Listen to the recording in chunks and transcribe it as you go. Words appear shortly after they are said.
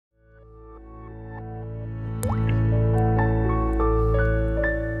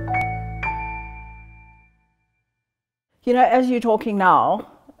You know, as you're talking now,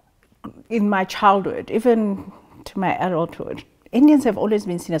 in my childhood, even to my adulthood, Indians have always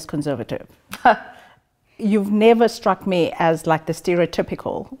been seen as conservative. You've never struck me as like the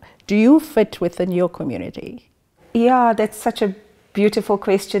stereotypical. Do you fit within your community? Yeah, that's such a beautiful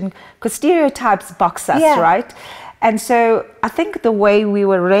question, because stereotypes box us, right? And so I think the way we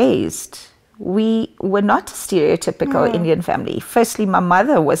were raised, we were not a stereotypical Indian family. Firstly, my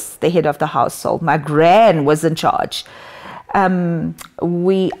mother was the head of the household. My gran was in charge. I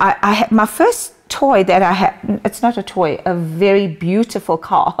had my first toy that I had, it's not a toy, a very beautiful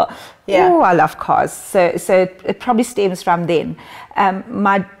car. Oh, I love cars. So it probably stems from then.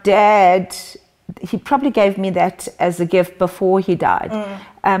 My dad, he probably gave me that as a gift before he died.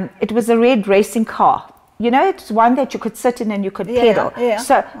 It was a red racing car. You know, it's one that you could sit in and you could pedal.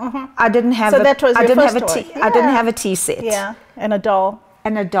 So I didn't have I didn't have a tea set. Yeah, and a doll.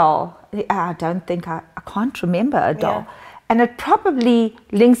 And a doll. I don't think, I can't remember a doll. And it probably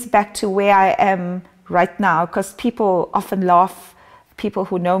links back to where I am right now, because people often laugh, people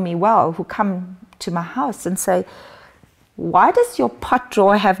who know me well, who come to my house and say, why does your pot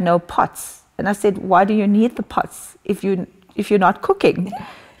drawer have no pots? And I said, why do you need the pots if you're not cooking?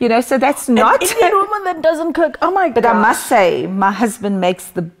 You know, so that's not... An Indian woman that doesn't cook, oh my God. But I must say, my husband makes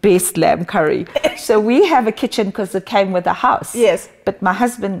the best lamb curry. So we have a kitchen because it came with the house. Yes. But my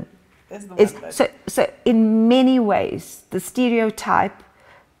husband is... So in many ways, the stereotype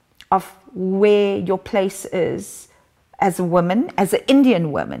of where your place is as a woman, as an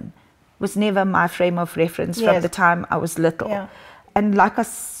Indian woman, was never my frame of reference from the time I was little. And like I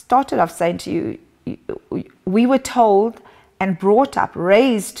started off saying to you, we were told and brought up,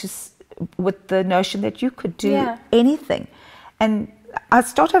 raised with the notion that you could do anything. And I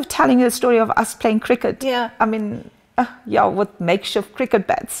started off telling you the story of us playing cricket. I mean, with makeshift cricket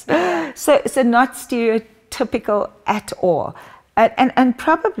bats. So not stereotypical at all. And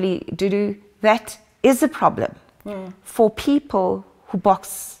probably, Dudu, that is a problem for people who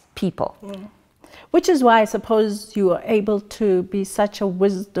box people. Which is why I suppose you are able to be such a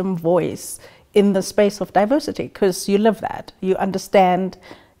wisdom voice in the space of diversity, because you live that. You understand,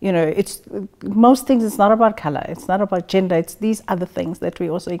 you know, it's most things, it's not about color, it's not about gender, it's these other things that we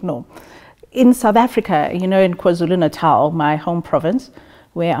also ignore. In South Africa, you know, in KwaZulu-Natal, my home province,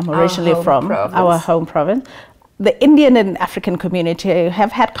 where I'm originally from, our home province, the Indian and African community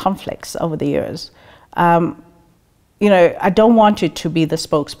have had conflicts over the years. You know, I don't want you to be the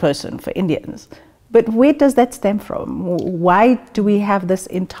spokesperson for Indians, but where does that stem from? Why do we have this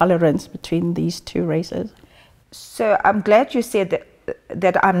intolerance between these two races? So I'm glad you said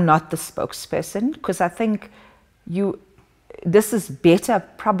that I'm not the spokesperson, because I think this is better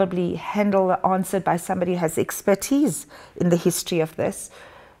probably answered by somebody who has expertise in the history of this.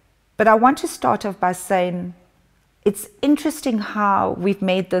 But I want to start off by saying it's interesting how we've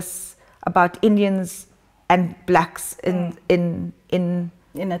made this about Indians and blacks in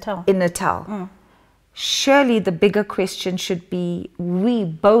Natal. Surely the bigger question should be, we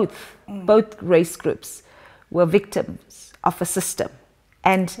both race groups were victims of a system,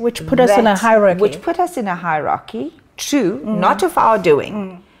 and which put us in a hierarchy. Which put us in a hierarchy. True, not of our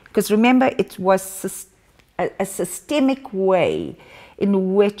doing, because remember, it was a systemic way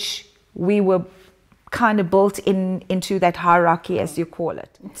in which we were kind of built into that hierarchy, as you call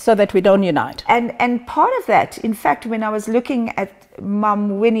it, so that we don't unite. And part of that, in fact, when I was looking at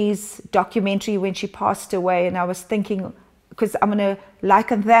Mum Winnie's documentary when she passed away, and I was thinking, because I'm going to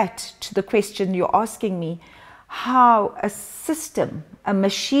liken that to the question you're asking me, how a system, a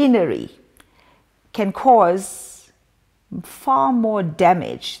machinery, can cause far more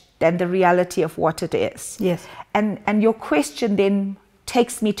damage than the reality of what it is. Yes. And your question then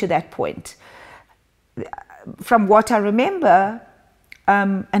takes me to that point. From what I remember,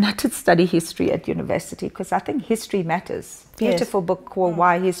 and I did study history at university, because I think history matters. Beautiful book called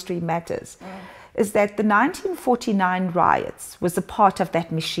Why History Matters. Is that the 1949 riots was a part of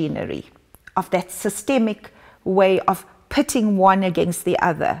that machinery, of that systemic way of pitting one against the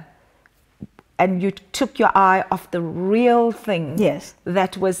other. And you took your eye off the real thing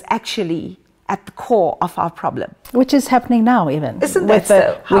that was actually at the core of our problem. Which is happening now even. Isn't that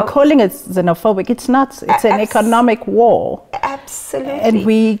so? We're calling it xenophobic. It's not. It's an economic war. Absolutely. And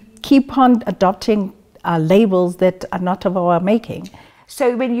we keep on adopting labels that are not of our making.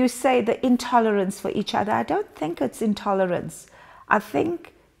 So when you say the intolerance for each other, I don't think it's intolerance. I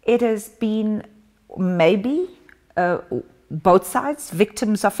think it has been maybe both sides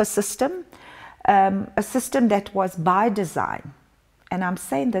victims of a system that was by design. And I'm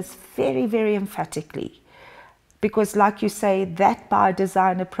saying this very, very emphatically, because like you say, that by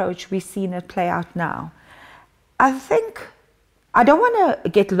design approach, we've seen it play out now. I think I don't want to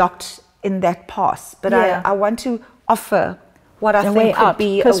get locked in that past, but I want to offer what I think could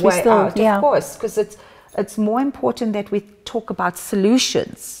be a way out. Of course, because it's more important that we talk about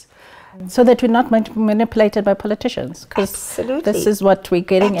solutions. So that we're not manipulated by politicians. Absolutely. This is what we're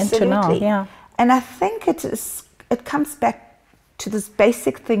getting into now. Yeah. And I think it comes back to this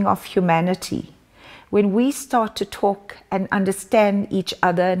basic thing of humanity. When we start to talk and understand each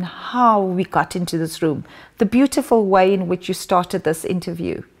other and how we got into this room, the beautiful way in which you started this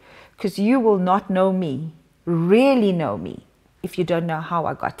interview, because you will not know me, really know me, if you don't know how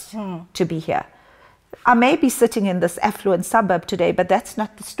I got to be here. I may be sitting in this affluent suburb today, but that's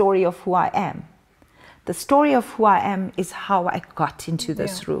not the story of who I am. The story of who I am is how I got into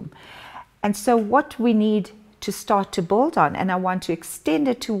this room. And so what we need to start to build on, and I want to extend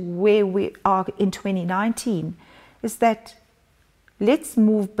it to where we are in 2019, is that let's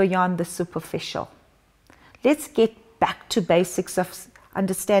move beyond the superficial. Let's get back to basics of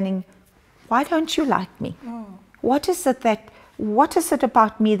understanding, why don't you like me? What is it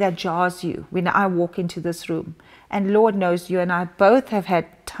about me that jars you when I walk into this room? And Lord knows you and I both have had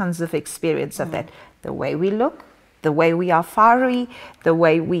tons of experience of that. The way we look, the way we are fiery, the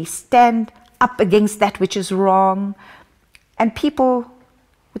way we stand up against that which is wrong, and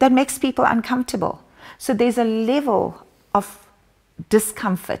that makes people uncomfortable. So there's a level of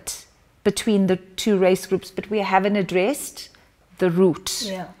discomfort between the two race groups, but we haven't addressed the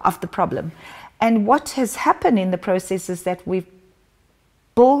root of the problem. And what has happened in the process is that we've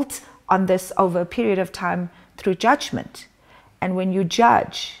built on this over a period of time through judgment. And when you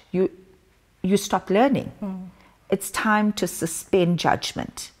judge, you stop learning. It's time to suspend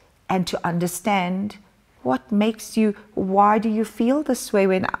judgment and to understand what makes you, why do you feel this way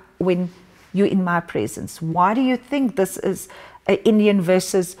when you're in my presence? Why do you think this is an Indian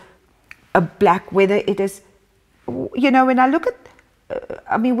versus a black, whether it is, when I look at,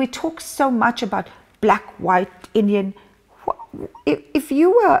 we talk so much about black, white, Indian. If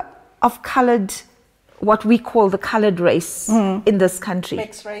you were of colored, what we call the colored race in this country.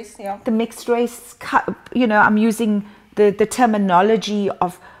 Mixed race, The mixed race, I'm using the terminology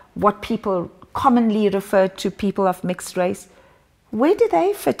of what people commonly refer to people of mixed race. Where do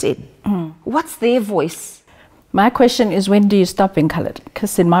they fit in? What's their voice? My question is, when do you stop being colored?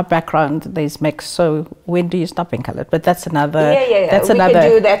 Because in my background, there's mixed, so when do you stop being colored? But that's another... That's we can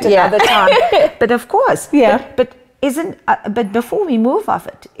do that another time. But of course. But before we move off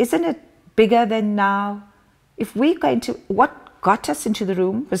it, isn't it bigger than now? If we're going to... What got us into the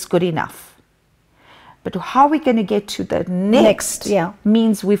room was good enough. But how we're going to get to the next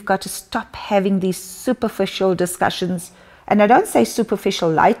means we've got to stop having these superficial discussions. And I don't say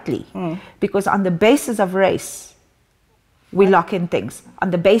superficial lightly, because on the basis of race, we lock in things. On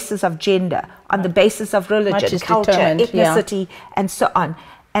the basis of gender, on the basis of religion, culture, ethnicity, and so on.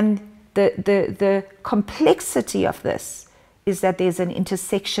 And the complexity of this is that there's an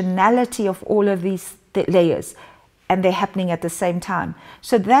intersectionality of all of these layers, and they're happening at the same time.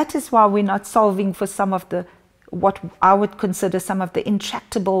 So that is why we're not solving for some of the, what I would consider some of the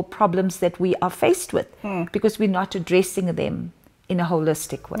intractable problems that we are faced with, because we're not addressing them in a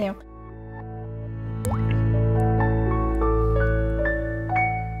holistic way.